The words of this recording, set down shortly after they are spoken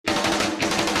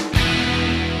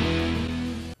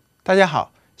大家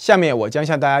好，下面我将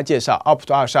向大家介绍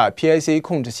Opto22 PAC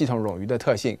控制系统冗余的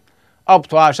特性。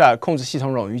Opto22 控制系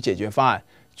统冗余解决方案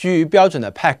基于标准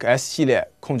的 PAC S 系列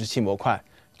控制器模块，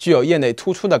具有业内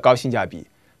突出的高性价比。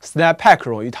SnapPAC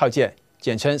冗余套件，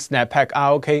简称 SnapPAC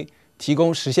ROK， 提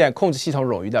供实现控制系统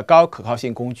冗余的高可靠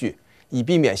性工具，以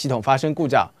避免系统发生故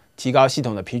障，提高系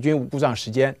统的平均无故障时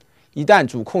间。一旦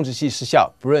主控制器失效，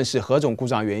不论是何种故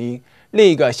障原因，另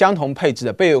一个相同配置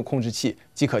的备用控制器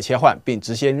即可切换并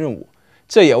执行任务。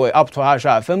这也为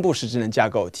Opto22 分布式智能架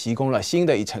构提供了新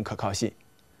的一层可靠性。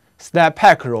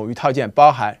SnapPAC 冗余套件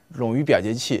包含冗余表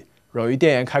节器、冗余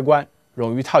电源开关、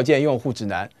冗余套件用户指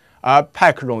南，而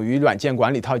PAC 冗余软件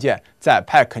管理套件在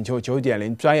PAC Control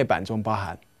 9.0 专业版中包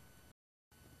含。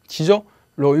其中，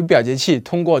冗余表节器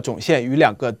通过总线与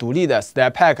两个独立的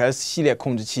SnapPAC S 系列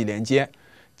控制器连接，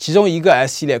其中一个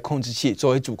S 系列控制器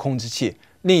作为主控制器，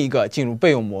另一个进入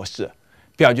备用模式。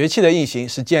表节器的运行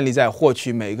是建立在获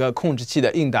取每个控制器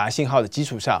的应答信号的基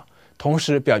础上，同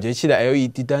时表节器的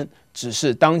LED 灯指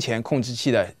示当前控制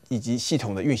器的以及系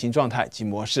统的运行状态及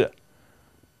模式。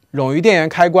冗余电源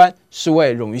开关是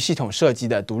为冗余系统设计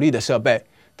的独立的设备，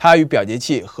它与表节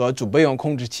器和主备用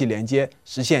控制器连接，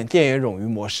实现电源冗余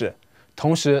模式。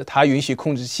同时，它允许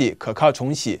控制器可靠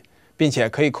重启，并且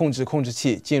可以控制控制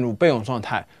器进入备用状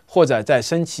态，或者在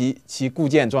升级其固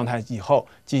件状态以后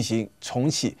进行重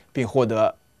启，并获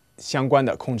得相关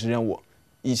的控制任务。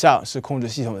以上是控制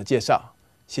系统的介绍，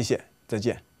谢谢，再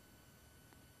见。